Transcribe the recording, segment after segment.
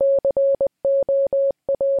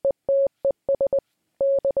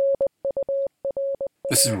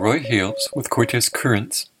This is Roy Hales with Cortes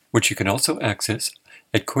Currents, which you can also access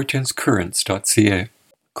at cortescurrents.ca.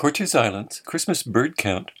 Cortes Island's Christmas bird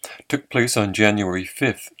count took place on January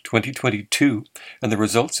 5th, 2022, and the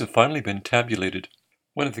results have finally been tabulated.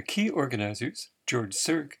 One of the key organizers, George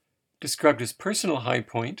Sirk, described his personal high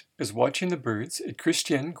point as watching the birds at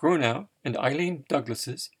Christiane Gronau and Eileen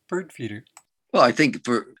Douglas's bird feeder. Well, I think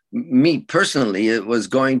for me personally, it was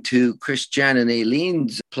going to Christiane and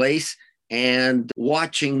Eileen's place and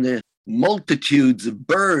watching the multitudes of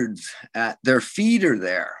birds at their feeder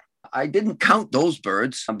there. I didn't count those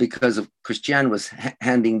birds because of Christiane was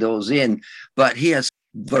handing those in, but he has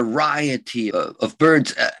variety of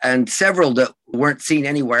birds and several that weren't seen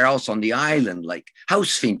anywhere else on the island, like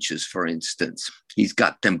house finches, for instance. He's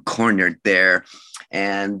got them cornered there.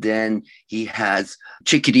 And then he has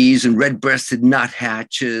chickadees and red-breasted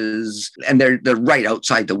nuthatches, and they're right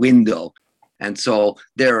outside the window. And so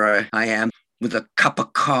there I am with a cup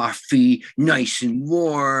of coffee, nice and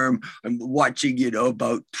warm. I'm watching,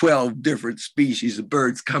 about 12 different species of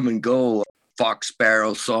birds come and go. Fox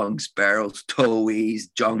sparrows, song sparrows,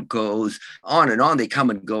 towhees, juncos, on and on. They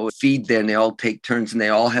come and go, feed them. They all take turns, and they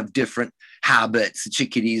all have different habits. The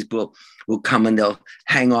chickadees will come and they'll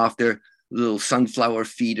hang off their little sunflower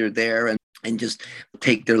feeder there and just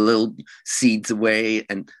take their little seeds away,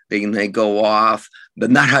 and then they go off. The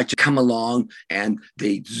nuthatch come along and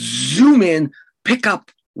they zoom in, pick up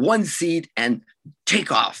one seed and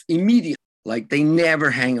take off immediately. Like they never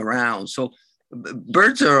hang around. So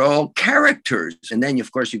birds are all characters. And then,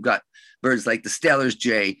 of course, you've got birds like the Steller's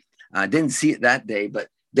jay. I didn't see it that day, but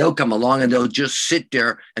they'll come along and they'll just sit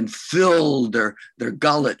there and fill their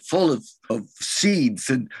gullet full of seeds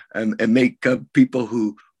and make people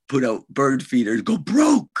who put out bird feeders go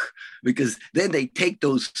broke, because then they take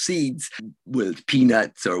those seeds with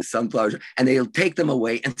peanuts or sunflowers and they'll take them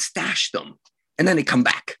away and stash them. And then they come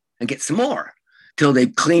back and get some more till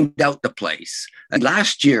they've cleaned out the place. And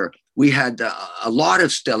last year, we had a lot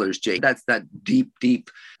of Steller's jay. That's that deep,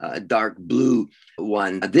 dark blue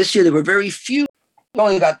one. This year, there were very few. We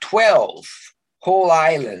only got 12, whole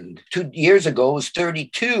island. 2 years ago, it was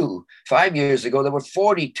 32. 5 years ago, there were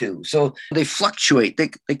 42. So they fluctuate. They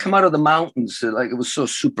come out of the mountains. Like it was so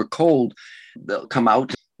super cold. They'll come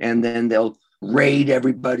out and then they'll raid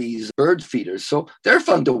everybody's bird feeders. So they're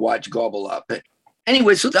fun to watch gobble up.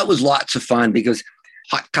 Anyway, so that was lots of fun because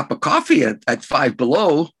hot cup of coffee at 5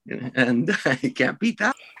 below, and you can't beat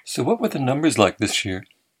that. So what were the numbers like this year?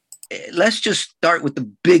 Let's just start with the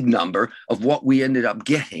big number of what we ended up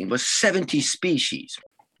getting was 70 species.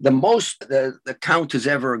 The most the count has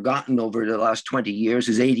ever gotten over the last 20 years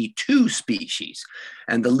is 82 species.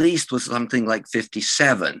 And the least was something like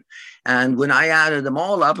 57. And when I added them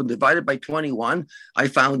all up and divided by 21, I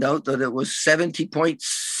found out that it was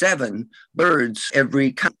 70.7 birds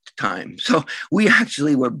every count time. So we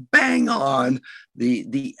actually were bang on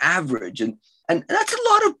the average. And that's a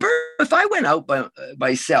lot of birds. If I went out by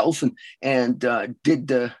myself and did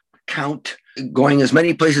the count, going as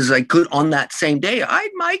many places as I could on that same day, I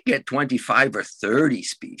might get 25 or 30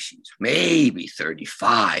 species, maybe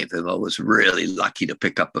 35 if I was really lucky to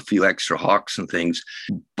pick up a few extra hawks and things.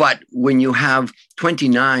 But when you have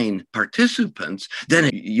 29 participants, then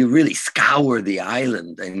you really scour the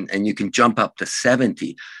island and you can jump up to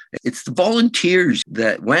 70. It's the volunteers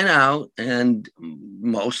that went out, and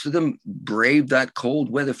most of them braved that cold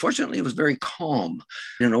weather. Fortunately, it was very calm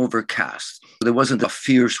and overcast. There wasn't a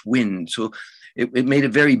fierce wind, so it made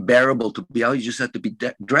it very bearable to be out. You just have to be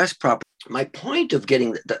dressed properly. My point of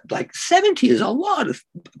getting like 70 is a lot of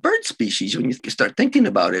bird species when you start thinking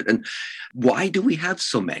about it. And why do we have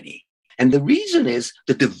so many? And the reason is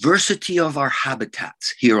the diversity of our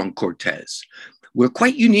habitats here on Cortes. We're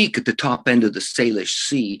quite unique at the top end of the Salish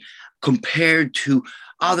Sea compared to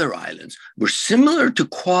other islands. We're similar to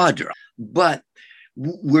Quadra, but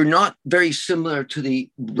we're not very similar to the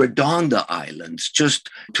Redonda Islands, just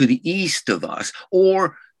to the east of us,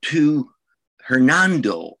 or to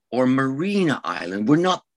Hernando or Marina Island. We're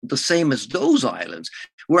not the same as those islands.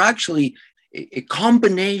 We're actually a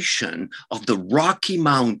combination of the Rocky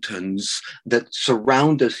Mountains that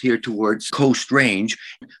surround us here towards Coast Range,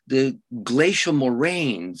 the glacial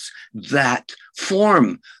moraines that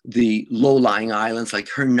form the low-lying islands like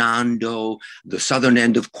Hernando, the southern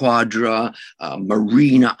end of Quadra,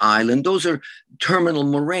 Marina Island. Those are terminal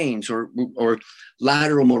moraines or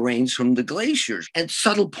lateral moraines from the glaciers. And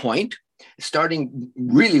Subtle Point, starting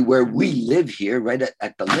really where we live here, right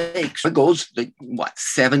at the lakes, it goes,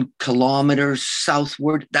 7 kilometers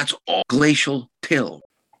southward. That's all glacial till.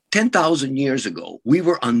 10,000 years ago, we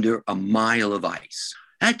were under a mile of ice.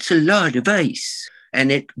 That's a lot of ice.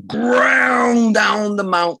 and it ground down the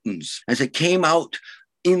mountains as it came out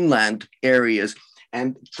inland areas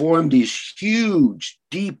and formed these huge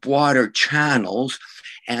deep water channels.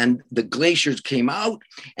 And the glaciers came out,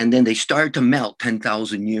 and then they started to melt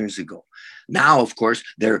 10,000 years ago. Now, of course,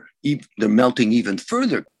 they're melting even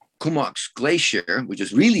further. Comox Glacier, which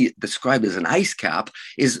is really described as an ice cap,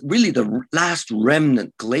 is really the last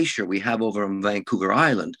remnant glacier we have over on Vancouver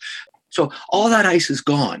Island. So all that ice is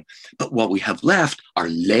gone. But what we have left are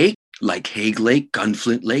lakes like Hague Lake,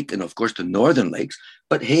 Gunflint Lake, and of course the northern lakes.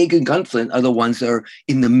 But Hague and Gunflint are the ones that are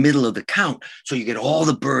in the middle of the count. So you get all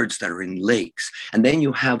the birds that are in lakes. And then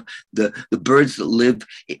you have the birds that live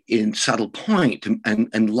in Saddle Point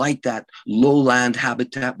and like that lowland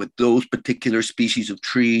habitat with those particular species of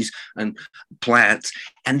trees and plants.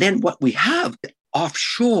 And then what we have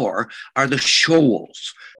offshore are the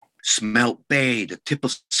shoals. Smelt Bay, the tip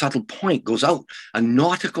of Saddle Point goes out a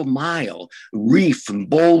nautical mile, reef and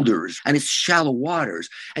boulders, and it's shallow waters.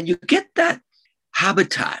 And you get that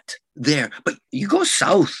habitat there. But you go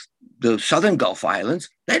south, the southern Gulf Islands,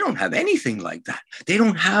 they don't have anything like that. They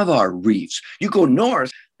don't have our reefs. You go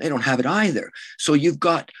north, they don't have it either. So you've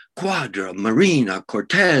got Quadra, Marina,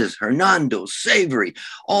 Cortez, Hernando, Savory,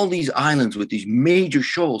 all these islands with these major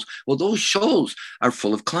shoals. Well, those shoals are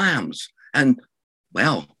full of clams and,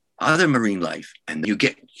 well, other marine life. And you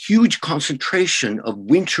get huge concentration of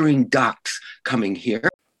wintering ducks coming here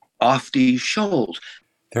off these shoals.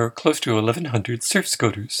 There are close to 1,100 surf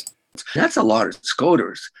scoters. That's a lot of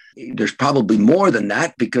scoters. There's probably more than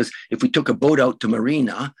that, because if we took a boat out to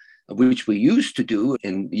Marina, which we used to do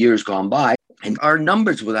in years gone by, and our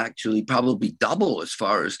numbers would actually probably double as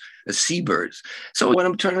far as seabirds. So what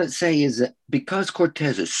I'm trying to say is that because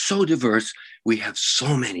Cortez is so diverse, we have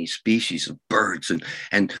so many species of birds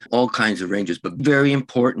and all kinds of ranges, but very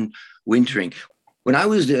important wintering. When I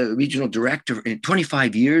was the regional director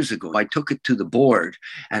 25 years ago, I took it to the board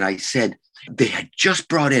and I said, they had just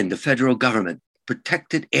brought in the federal government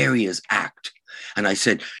Protected Areas Act. And I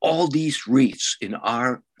said, all these reefs in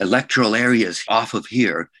our electoral areas off of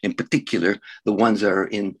here, in particular, the ones that are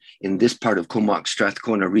in this part of Comox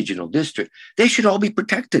Strathcona Regional District, they should all be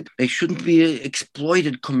protected. They shouldn't be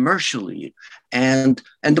exploited commercially. And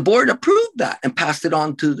the board approved that and passed it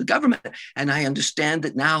on to the government. And I understand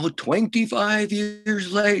that now, 25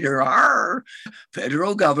 years later, our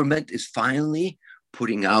federal government is finally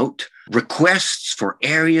putting out requests for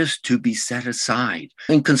areas to be set aside,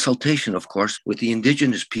 in consultation, of course, with the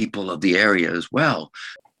Indigenous people of the area as well.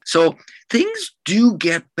 So things do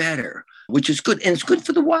get better, which is good. And it's good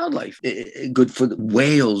for the wildlife, good for the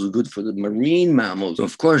whales, good for the marine mammals,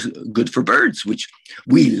 of course, good for birds, which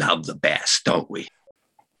we love the best, don't we?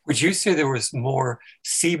 Would you say there was more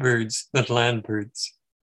seabirds than land birds?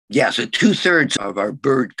 Yeah, so 2/3 of our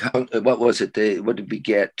bird count, what was it? What did we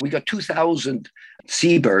get? We got 2,000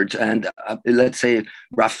 seabirds and let's say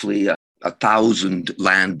roughly 1,000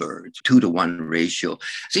 land birds, 2-to-1 ratio.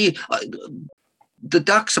 See, the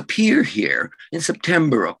ducks appear here in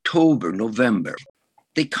September, October, November.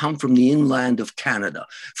 They come from the inland of Canada,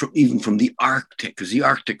 even from the Arctic, because the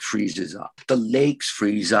Arctic freezes up. The lakes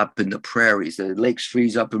freeze up in the prairies. The lakes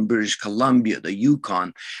freeze up in British Columbia, the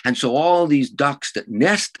Yukon. And so all these ducks that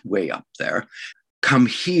nest way up there come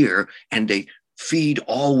here and they feed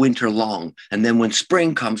all winter long. And then when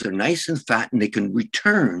spring comes, they're nice and fat and they can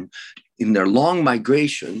return in their long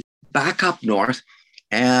migration back up north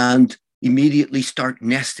and immediately start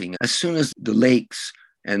nesting. As soon as the lakes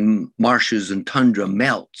and marshes and tundra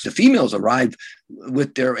melts, the females arrive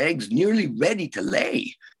with their eggs nearly ready to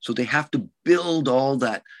lay. So they have to build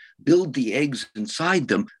the eggs inside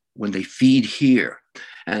them when they feed here.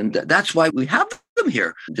 And that's why we have them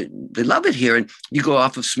here. They love it here. And you go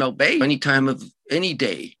off of Smelt Bay any time of any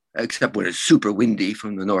day, except when it's super windy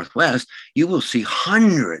from the northwest, you will see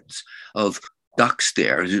hundreds of ducks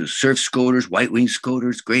there, surf scoters, white-winged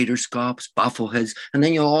scoters, greater scops, buffleheads, and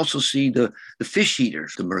then you'll also see the fish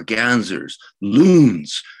eaters, the mergansers,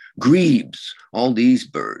 loons, grebes, all these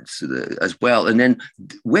birds as well. And then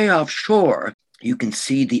way offshore, you can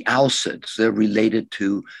see the alcids. They're related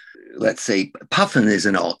to, let's say, puffin is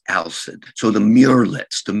an alcid. So the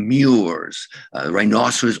murrelets, the mures,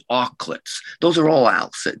 rhinoceros auklets, those are all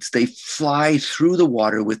alcids. They fly through the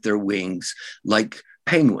water with their wings like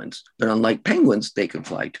penguins, but unlike penguins, they can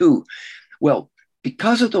fly too. Well,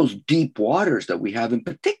 because of those deep waters that we have, in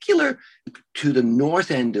particular to the north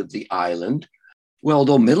end of the island, well,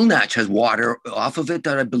 though Middlenatch has water off of it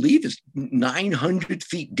that I believe is 900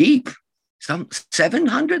 feet deep, some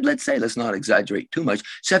 700, let's say, let's not exaggerate too much,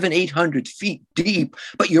 700-800 feet deep,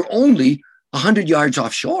 but you're only 100 yards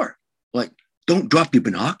offshore. Like, don't drop your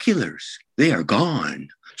binoculars. They are gone.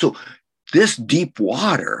 So this deep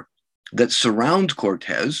water that surrounds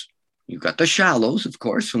Cortez, you've got the shallows, of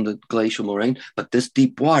course, from the glacial moraine, but this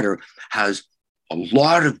deep water has a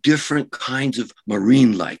lot of different kinds of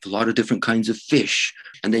marine life, a lot of different kinds of fish.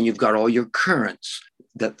 And then you've got all your currents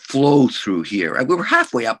that flow through here. We were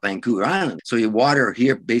halfway up Vancouver Island. So your water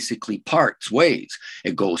here basically parts ways.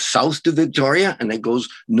 It goes south to Victoria and it goes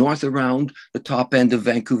north around the top end of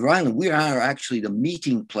Vancouver Island. We are actually the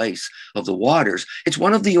meeting place of the waters. It's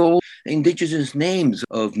one of the old indigenous names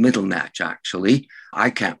of Middlenatch, actually. I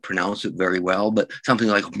can't pronounce it very well, but something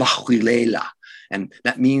like Mahuilela. And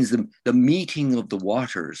that means the meeting of the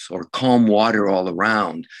waters, or calm water all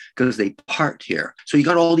around, because they part here. So you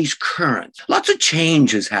got all these currents. Lots of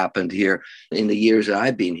change has happened here in the years that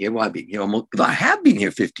I've been here. Well, I've been here I have been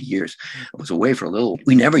here 50 years. I was away for a little.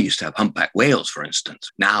 We never used to have humpback whales, for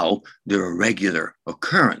instance. Now they're a regular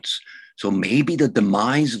occurrence. So maybe the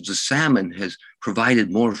demise of the salmon has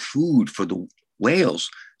provided more food for the whales.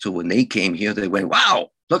 So when they came here, they went, wow,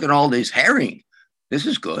 look at all this herring. This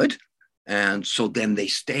is good. And so then they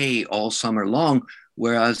stay all summer long,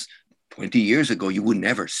 whereas 20 years ago, you would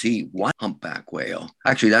never see one humpback whale.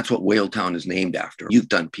 Actually, that's what Whaletown is named after. You've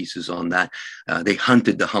done pieces on that. They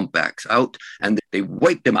hunted the humpbacks out and they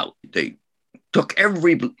wiped them out. They took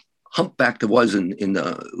every humpback there was in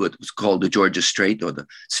what was called the Georgia Strait or the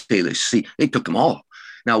Salish Sea. They took them all.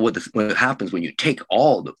 Now, what happens when you take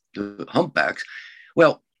all the humpbacks?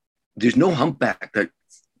 Well, there's no humpback that's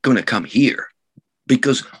going to come here,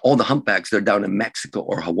 because all the humpbacks that are down in Mexico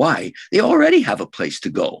or Hawaii, they already have a place to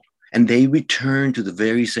go. And they return to the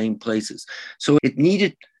very same places. So it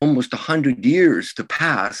needed almost 100 years to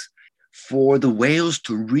pass for the whales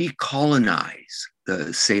to recolonize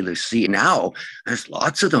the Salish Sea. Now, there's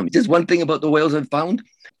lots of them. There's one thing about the whales I've found,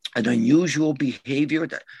 an unusual behavior.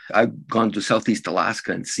 That I've gone to Southeast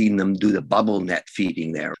Alaska and seen them do the bubble net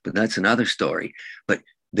feeding there, but that's another story. But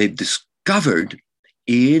they've discovered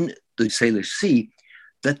in the Salish Sea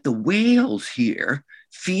that the whales here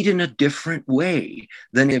feed in a different way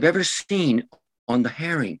than they've ever seen on the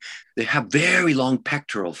herring. They have very long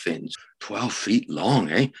pectoral fins, 12 feet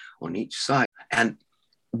long, on each side, and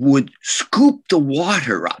would scoop the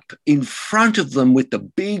water up in front of them with the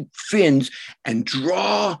big fins and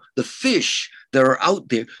draw the fish that are out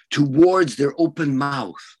there towards their open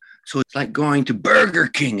mouth. So it's like going to Burger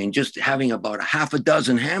King and just having about a half a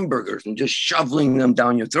dozen hamburgers and just shoveling them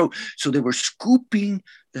down your throat. So they were scooping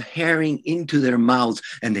the herring into their mouths,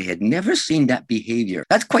 and they had never seen that behavior.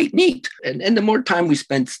 That's quite neat. And the more time we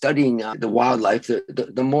spent studying the wildlife,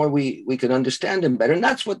 the more we could understand them better. And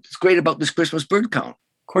that's what's great about this Christmas bird count.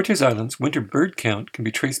 Cortes Island's winter bird count can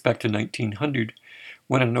be traced back to 1900,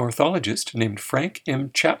 when an ornithologist named Frank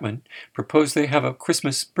M. Chapman proposed they have a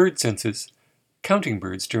Christmas bird census, counting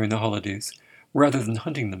birds during the holidays, rather than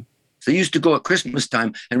hunting them. They used to go at Christmas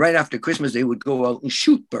time, and right after Christmas, they would go out and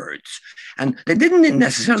shoot birds. And they didn't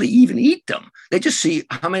necessarily even eat them. They just see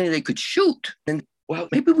how many they could shoot. And, well,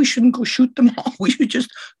 maybe we shouldn't go shoot them all. We should just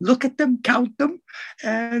look at them, count them.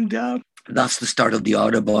 And that's the start of the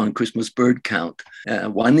Audubon Christmas bird count.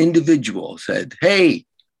 One individual said, hey,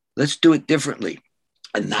 let's do it differently.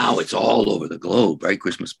 And now it's all over the globe, right?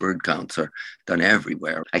 Christmas bird counts are done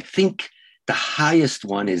everywhere. I think the highest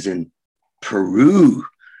one is in Peru.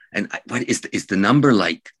 And what is the number,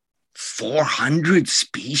 like 400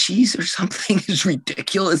 species or something? Is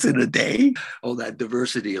ridiculous in a day. Oh, that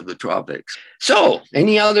diversity of the tropics. So,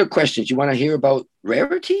 any other questions? You want to hear about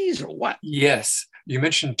rarities or what? Yes. You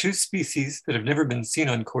mentioned 2 species that have never been seen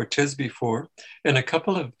on Cortes before, and a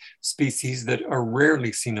couple of species that are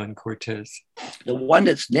rarely seen on Cortes. The one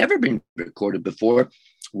that's never been recorded before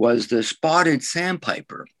was the spotted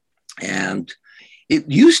sandpiper. And it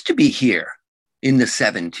used to be here in the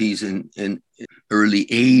 70s and early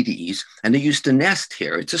 80s, and they used to nest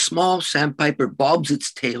here. It's a small sandpiper, bobs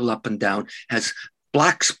its tail up and down, has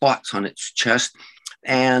black spots on its chest.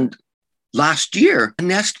 And last year, a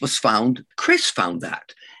nest was found. Chris found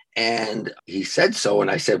that. And he said so. And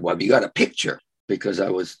I said, well, have you got a picture? Because I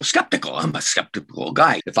was skeptical. I'm a skeptical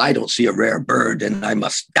guy. If I don't see a rare bird, then I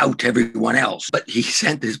must doubt everyone else. But he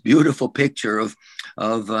sent this beautiful picture of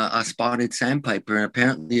a spotted sandpiper, and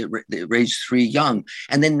apparently it raised 3 young.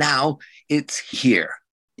 And then now it's here.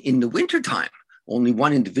 In the wintertime, only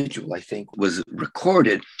one individual, I think, was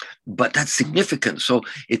recorded, but that's significant. So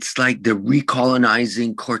it's like they're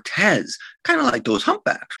recolonizing Cortes, kind of like those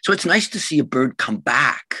humpbacks. So it's nice to see a bird come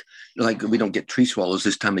back. Like, we don't get tree swallows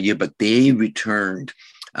this time of year, but they returned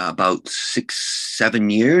about 6-7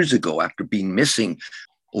 years ago after being missing.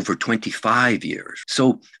 over 25 years.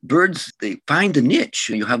 So birds, they find a niche.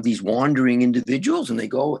 You have these wandering individuals and they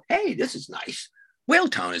go, hey, this is nice.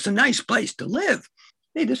 Whaletown is a nice place to live.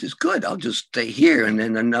 Hey, this is good. I'll just stay here. And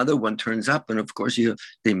then another one turns up. And of course,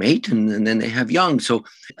 they mate and then they have young. So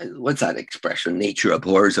what's that expression? Nature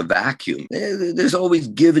abhors a vacuum. There's always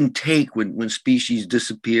give and take when species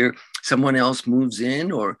disappear. Someone else moves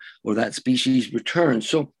in or that species returns.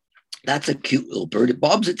 So that's a cute little bird. It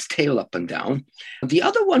bobs its tail up and down. The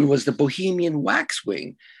other one was the Bohemian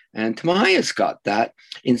waxwing. And Tamaya's got that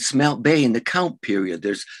in Smelt Bay in the count period.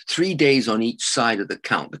 There's 3 days on each side of the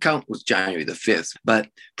count. The count was January the 5th. But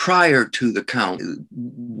prior to the count,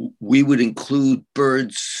 we would include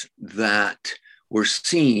birds that were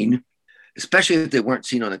seen, especially if they weren't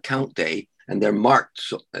seen on a count day, and they're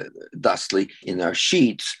marked thusly in our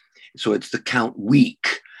sheets. So it's the count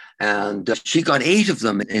week. And she got 8 of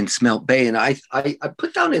them in Smelt Bay. And I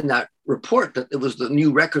put down in that report that it was the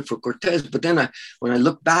new record for Cortes. But then when I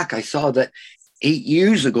looked back, I saw that 8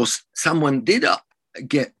 years ago, someone did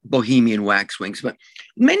get Bohemian waxwings. But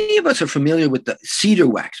many of us are familiar with the cedar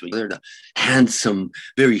waxwing. They're the handsome,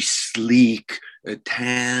 very sleek,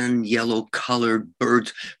 tan, yellow colored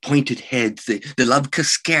birds, pointed heads. They love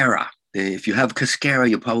cascara. If you have cascara,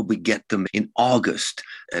 you'll probably get them in August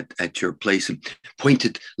at your place. And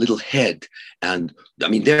pointed little head. And I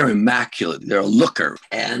mean, they're immaculate. They're a looker.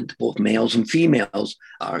 And both males and females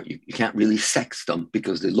you can't really sex them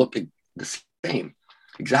because they look the same,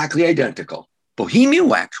 exactly identical. Bohemian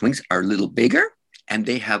waxwings are a little bigger and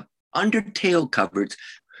they have undertail coverts.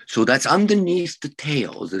 So that's underneath the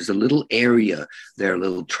tails. There's a little area there, a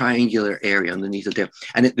little triangular area underneath the tail.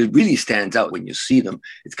 And it really stands out when you see them.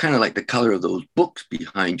 It's kind of like the color of those books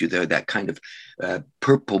behind you there, that kind of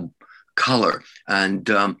purple color. And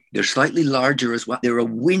they're slightly larger as well. They're a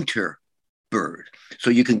winter bird. So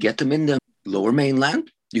you can get them in the lower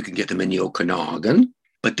mainland. You can get them in the Okanagan.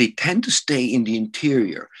 But they tend to stay in the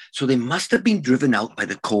interior. So they must have been driven out by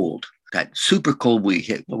the cold. That super cold we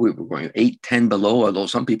hit, we were going 8, 10 below, although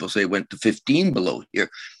some people say it went to 15 below here.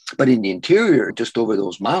 But in the interior, just over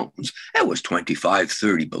those mountains, it was 25,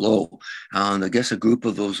 30 below. And I guess a group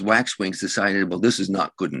of those waxwings decided, well, this is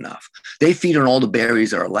not good enough. They feed on all the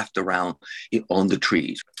berries that are left around on the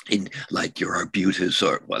trees, like your arbutus,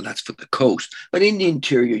 or, well, that's for the coast. But in the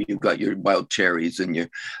interior, you've got your wild cherries and your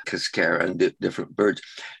cascara and different birds.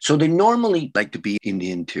 So they normally like to be in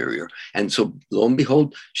the interior. And so lo and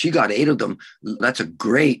behold, she got 8 of them. That's a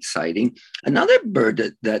great sighting. Another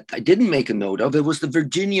bird that I didn't make a note of, it was the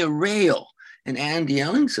Virginia rail, and Andy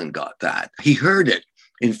Ellingson got that. He heard it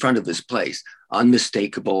in front of his place.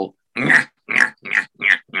 Unmistakable kind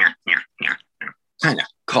of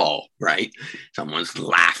call, right? Someone's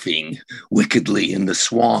laughing wickedly in the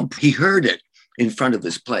swamp. He heard it in front of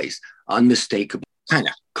his place. Unmistakable kind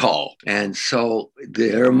of call. And so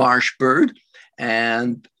they're a marsh bird,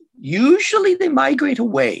 and usually they migrate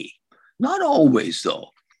away. Not always, though.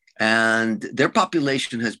 And their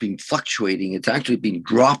population has been fluctuating. It's actually been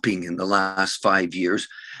dropping in the last 5 years.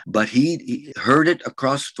 But he heard it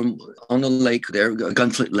across from on the lake there,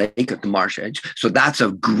 Gunslit Lake at the marsh edge. So that's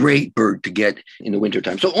a great bird to get in the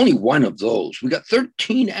wintertime. So only one of those. We got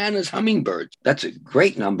 13 Anna's hummingbirds. That's a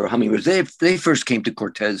great number of hummingbirds. They first came to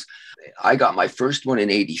Cortes. I got my first one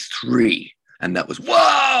in 83. And that was,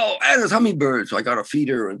 whoa, Anna's hummingbird. So I got a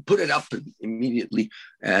feeder and put it up immediately.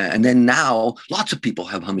 And then now lots of people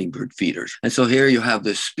have hummingbird feeders. And so here you have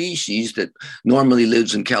this species that normally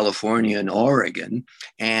lives in California and Oregon.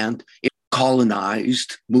 And it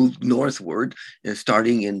colonized, moved northward,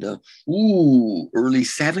 starting in the early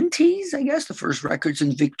 70s, I guess, the first records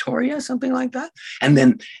in Victoria, something like that. And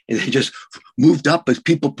then they just moved up as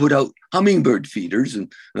people put out hummingbird feeders.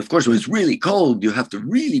 And of course, when it's really cold, you have to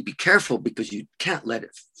really be careful because you can't let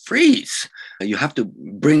it freeze. You have to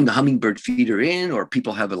bring the hummingbird feeder in, or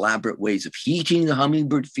people have elaborate ways of heating the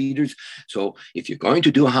hummingbird feeders. So if you're going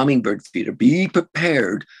to do a hummingbird feeder, be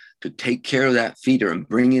prepared to take care of that feeder and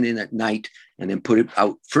bring it in at night and then put it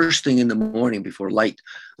out first thing in the morning before light.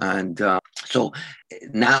 And so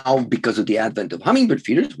now, because of the advent of hummingbird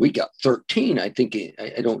feeders, we got 13. I think,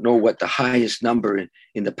 I don't know what the highest number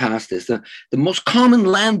in the past is. The most common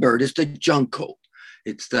land bird is the junco.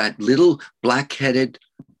 It's that little black-headed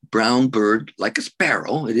brown bird, like a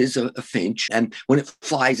sparrow. It is a finch. And when it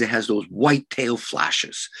flies, it has those white tail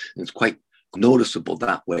flashes. And it's quite noticeable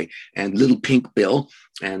that way, and little pink bill,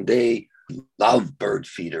 and they love bird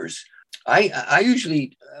feeders. I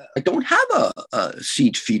usually I don't have a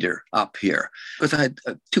seed feeder up here because I had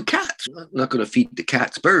two cats. I'm not going to feed the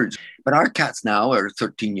cats birds, but our cats now are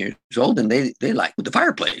 13 years old and they like the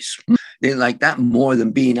fireplace. They like that more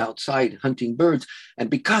than being outside hunting birds. And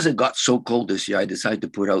because it got so cold this year, I decided to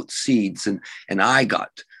put out seeds, and I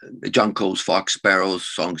got juncos, fox sparrows,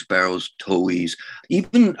 song sparrows, towhees.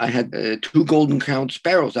 Even I had two golden crowned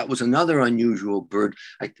sparrows. That was another unusual bird.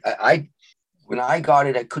 I when I got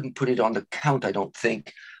it, I couldn't put it on the count, I don't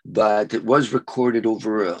think, but it was recorded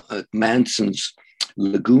over at Manson's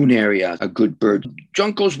Lagoon area, a good bird.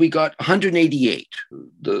 Juncos, we got 188.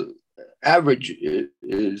 The average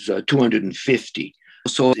is 250.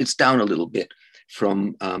 So it's down a little bit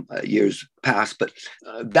from years past, but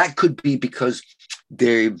that could be because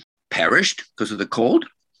they've perished because of the cold,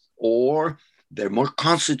 or they're more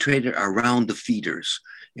concentrated around the feeders.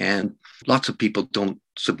 And lots of people don't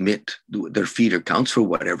submit their feeder counts for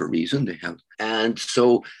whatever reason they have. And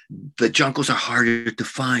so the juncos are harder to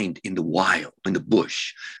find in the wild, in the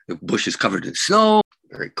bush. The bush is covered in snow,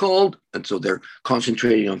 very cold, and so they're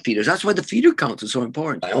concentrating on feeders. That's why the feeder count is so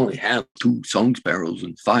important. I only have 2 song sparrows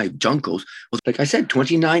and 5 juncos. Well, like I said,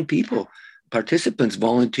 29 people, participants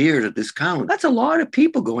volunteered at this count. That's a lot of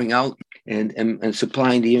people going out and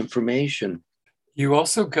supplying the information. You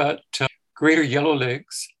also got greater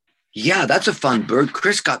yellowlegs. Yeah, that's a fun bird.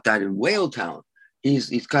 Chris got that in Whaletown.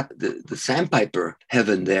 He's got the sandpiper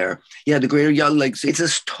heaven there. Yeah, the greater yellowlegs. It's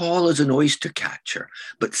as tall as an oyster catcher,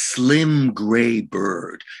 but slim gray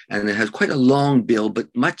bird. And it has quite a long bill, but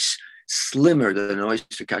much slimmer than an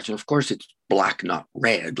oyster catcher. And of course, it's black, not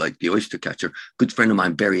red, like the oyster catcher. A good friend of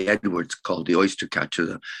mine, Barry Edwards, called the oyster catcher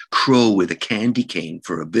the crow with a candy cane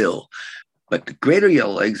for a bill. But the greater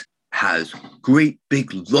yellowlegs has great,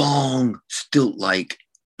 big, long, stilt-like,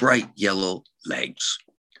 bright yellow legs.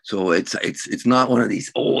 So it's not one of these,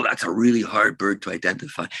 oh, that's a really hard bird to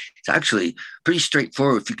identify. It's actually pretty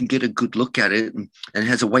straightforward if you can get a good look at it, and it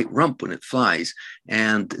has a white rump when it flies.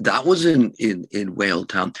 And that was in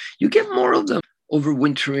Whaletown. You get more of them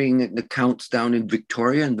overwintering at the counts down in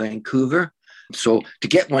Victoria and Vancouver. So to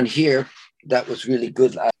get one here, that was really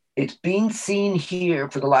good. It's been seen here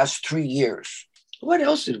for the last 3 years. What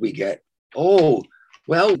else did we get? Oh,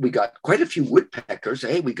 well, we got quite a few woodpeckers.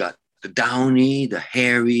 Hey, we got the downy, the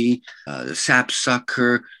hairy, the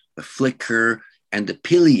sapsucker, the flicker, and the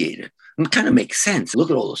pileated. And it kind of makes sense.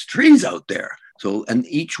 Look at all those trees out there. So, and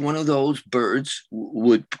each one of those birds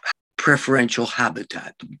would preferential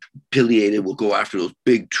habitat. The pileated will go after those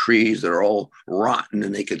big trees that are all rotten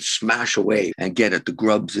and they can smash away and get at the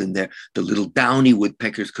grubs in there. The little downy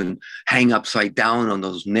woodpeckers can hang upside down on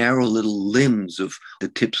those narrow little limbs of the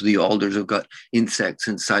tips of the alders have got insects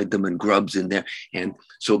inside them and grubs in there. And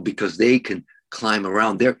so because they can climb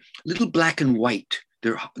around, they're little black and white.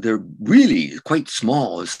 They're really quite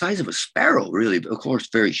small, the size of a sparrow, really, but of course,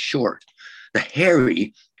 very short. The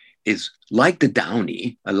hairy is like the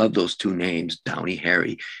downy. I love those two names, downy,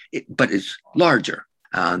 hairy, but it's larger.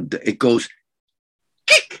 And it goes,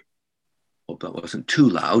 kick. Hope that wasn't too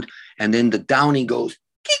loud. And then the downy goes,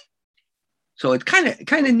 kick. So it's kind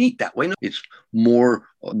of neat that way. It's more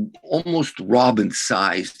almost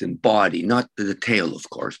robin-sized in body, not the tail, of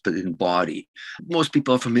course, but in body. Most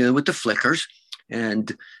people are familiar with the flickers,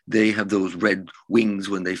 and they have those red wings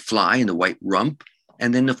when they fly and the white rump.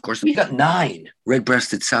 And then, of course, we got 9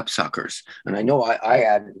 red-breasted sapsuckers. And I know I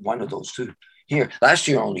added one of those too here. Last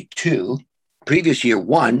year, only 2. Previous year,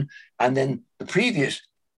 1. And then the previous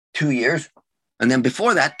 2 years. And then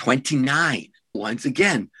before that, 29. Once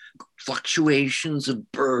again, fluctuations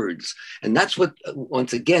of birds. And that's what,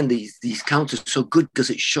 once again, these counts are so good because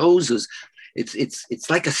it shows us it's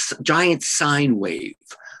like a giant sine wave,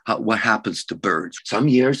 what happens to birds. Some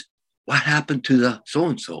years, what happened to the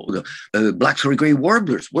so-and-so, the black-throated gray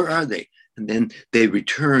warblers? Where are they? And then they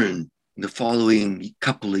return in the following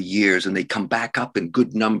couple of years and they come back up in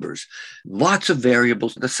good numbers. Lots of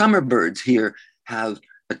variables. The summer birds here have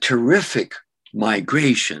a terrific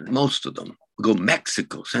migration, most of them. Go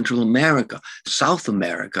Mexico, Central America, South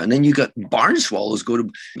America. And then you got barn swallows go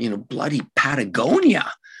to, bloody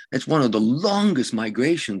Patagonia. It's one of the longest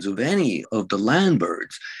migrations of any of the land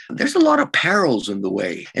birds. There's a lot of perils in the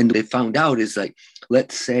way. And they found out is like,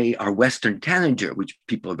 let's say our Western tanager, which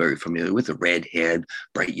people are very familiar with, a red head,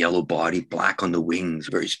 bright yellow body, black on the wings,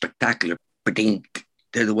 very spectacular. They're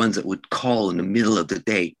the ones that would call in the middle of the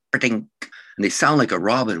day. And they sound like a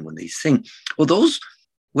robin when they sing. Well, those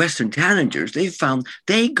Western tanagers, they found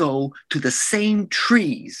they go to the same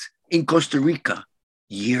trees in Costa Rica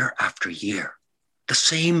year after year. The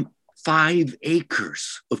same 5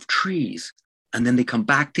 acres of trees. And then they come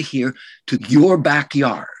back to here, to your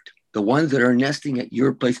backyard. The ones that are nesting at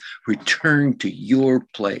your place return to your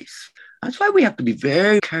place. That's why we have to be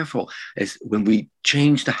very careful as when we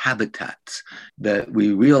change the habitats, that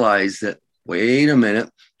we realize that, wait a minute,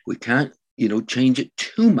 we can't, change it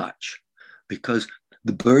too much, because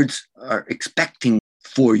the birds are expecting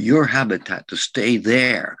for your habitat to stay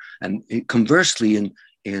there. And conversely, in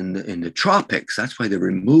the tropics, that's why the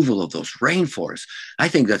removal of those rainforests, I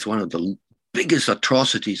think that's one of the biggest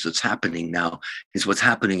atrocities that's happening now, is what's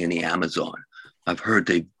happening in the Amazon. I've heard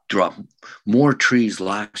they dropped more trees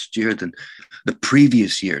last year than the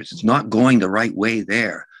previous years. It's not going the right way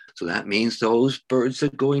there. So that means those birds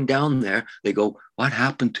that are going down there, they go, what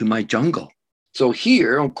happened to my jungle? So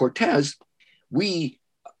here on Cortes, we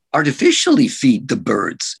artificially feed the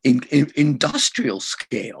birds in industrial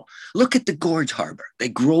scale. Look at the Gorge Harbor. They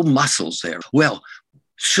grow mussels there. Well,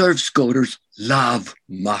 surf scoters love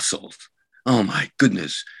mussels. Oh my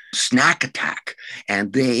goodness, snack attack.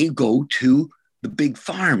 And they go to the big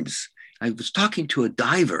farms. I was talking to a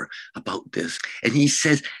diver about this, and he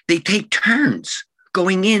says they take turns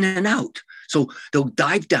going in and out. So they'll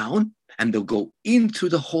dive down and they'll go in through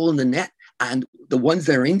the hole in the net, and the ones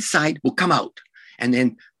that are inside will come out. And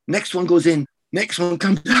then next one goes in, next one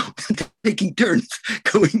comes out, taking turns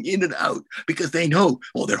going in and out, because they know,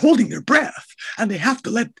 they're holding their breath and they have to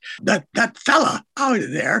let that fella out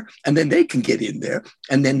of there, and then they can get in there,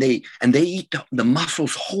 and then they eat the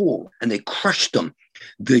mussels whole, and they crush them.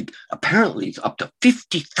 Apparently it's up to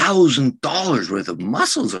 $50,000 worth of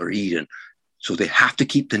mussels are eaten. So they have to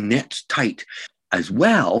keep the nets tight. As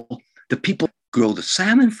well, the people grow the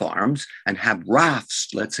salmon farms and have rafts,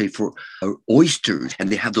 let's say for oysters, and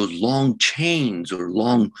they have those long chains or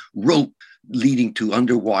long rope leading to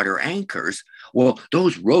underwater anchors. Well,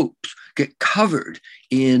 those ropes get covered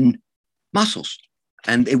in mussels,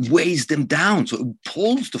 and it weighs them down. So it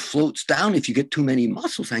pulls the floats down if you get too many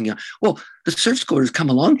mussels hanging out. Well, the surf scoters come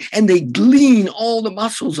along and they glean all the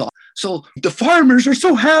mussels off. So the farmers are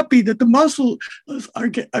so happy that the mussels are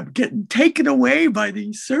getting taken away by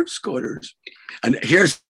these surf scoters. And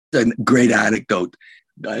here's a great anecdote.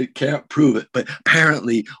 I can't prove it, but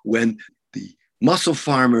apparently when the mussel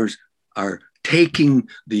farmers are taking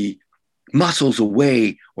the mussels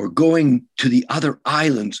away or going to the other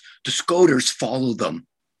islands, the scoters follow them.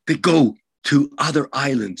 They go to other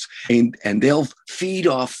islands, and they'll feed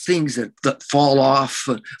off things that fall off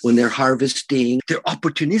when they're harvesting. They're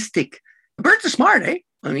opportunistic. Birds are smart, eh?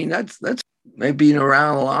 I mean, that's they've been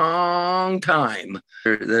around a long time.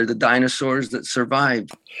 They're the dinosaurs that survived.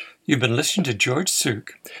 You've been listening to George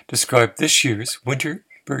Cirque describe this year's winter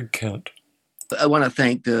bird count. I want to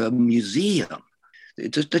thank the museum.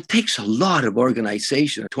 It takes a lot of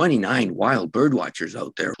organization. 29 wild bird watchers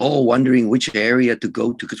out there, all wondering which area to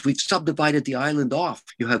go to, because we've subdivided the island off.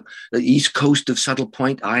 You have the east coast of Settle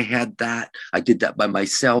Point. I had that. I did that by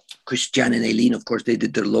myself. Christian and Aileen, of course, they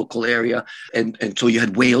did their local area. And so you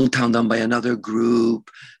had Whale Town done by another group,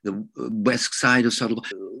 the west side of Settle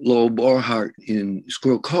Point, Low Borhart in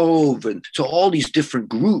Squirrel Cove. And so all these different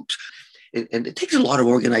groups. And it takes a lot of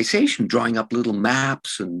organization, drawing up little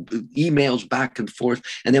maps and emails back and forth.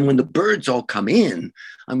 And then when the birds all come in,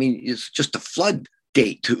 I mean, it's just a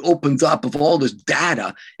floodgate to opens up of all this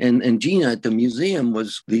data. And Gina at the museum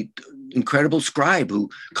was the incredible scribe who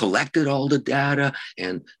collected all the data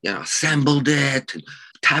and assembled it and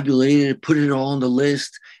tabulated it, put it all on the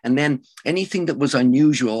list. And then anything that was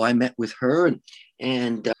unusual, I met with her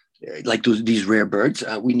and like these rare birds,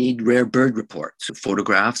 we need rare bird reports,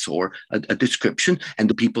 photographs or a description, and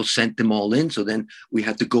the people sent them all in. So then we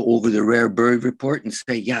had to go over the rare bird report and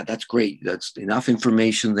say, yeah, that's great. That's enough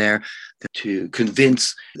information there to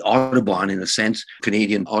convince Audubon, in a sense,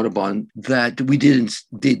 Canadian Audubon, that we did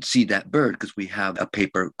see that bird because we have a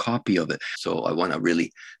paper copy of it. So I want to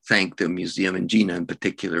really thank the museum and Gina in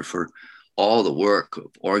particular for all the work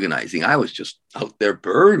of organizing. I was just out there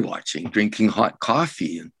bird watching, drinking hot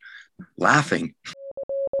coffee and laughing.